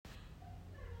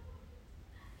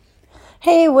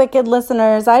Hey, wicked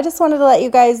listeners, I just wanted to let you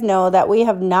guys know that we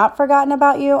have not forgotten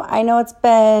about you. I know it's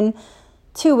been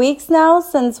 2 weeks now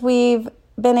since we've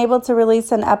been able to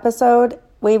release an episode.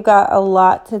 We've got a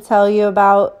lot to tell you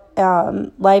about.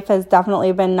 Life has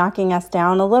definitely been knocking us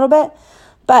down a little bit,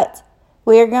 but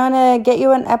we are going to get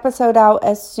you an episode out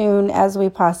as soon as we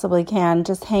possibly can.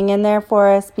 Just hang in there for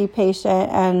us, be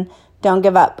patient, and don't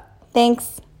give up.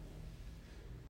 Thanks.